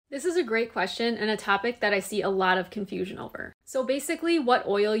This is a great question and a topic that I see a lot of confusion over. So basically, what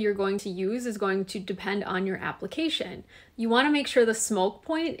oil you're going to use is going to depend on your application. You want to make sure the smoke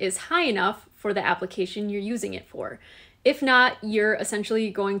point is high enough for the application you're using it for. If not, you're essentially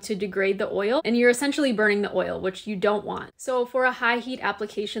going to degrade the oil and you're essentially burning the oil, which you don't want. So for a high heat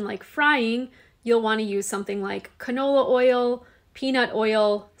application like frying, you'll want to use something like canola oil, peanut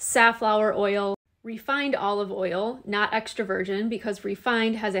oil, safflower oil, refined olive oil, not extra virgin because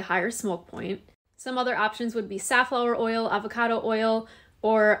refined has a higher smoke point. Some other options would be safflower oil, avocado oil,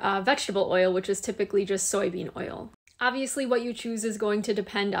 or vegetable oil, which is typically just soybean oil. Obviously, what you choose is going to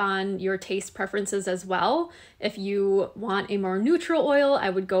depend on your taste preferences as well. If you want a more neutral oil,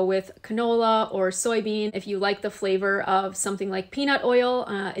 I would go with canola or soybean. If you like the flavor of something like peanut oil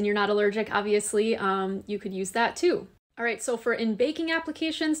and you're not allergic, obviously, you could use that too. All right, so for in baking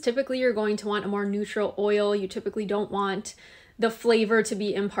applications, typically you're going to want a more neutral oil. You typically don't want the flavor to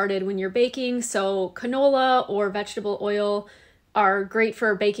be imparted when you're baking. So canola or vegetable oil are great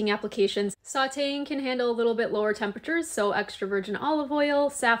for baking applications. Sauteing can handle a little bit lower temperatures, so extra virgin olive oil,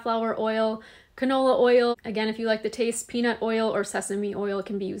 safflower oil, canola oil. Again, if you like the taste, peanut oil or sesame oil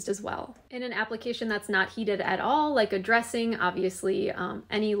can be used as well. In an application that's not heated at all, like a dressing, obviously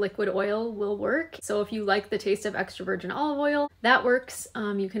any liquid oil will work. So if you like the taste of extra virgin olive oil, that works.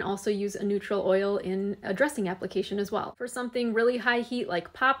 You can also use a neutral oil in a dressing application as well. For something really high heat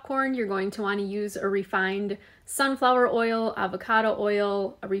like popcorn, you're going to want to use a refined sunflower oil, avocado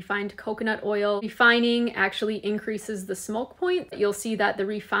oil, a refined coconut oil. Refining actually increases the smoke point. You'll see that the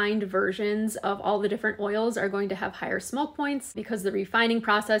refined versions of all the different oils are going to have higher smoke points because the refining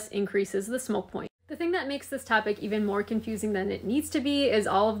process increases the smoke point. The thing that makes this topic even more confusing than it needs to be is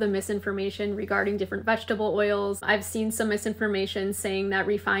all of the misinformation regarding different vegetable oils. I've seen some misinformation saying that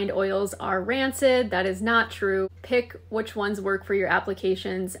refined oils are rancid. That is not true. Pick which ones work for your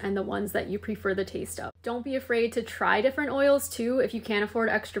applications and the ones that you prefer the taste of. Don't be afraid to try different oils too. If you can't afford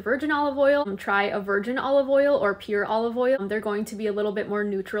extra virgin olive oil, try a virgin olive oil or pure olive oil. They're going to be a little bit more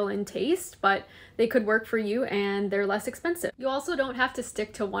neutral in taste, but they could work for you and they're less expensive. You also don't have to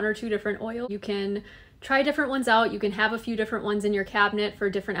stick to one or two different oils. You can try different ones out. You can have a few different ones in your cabinet for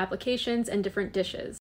different applications and different dishes.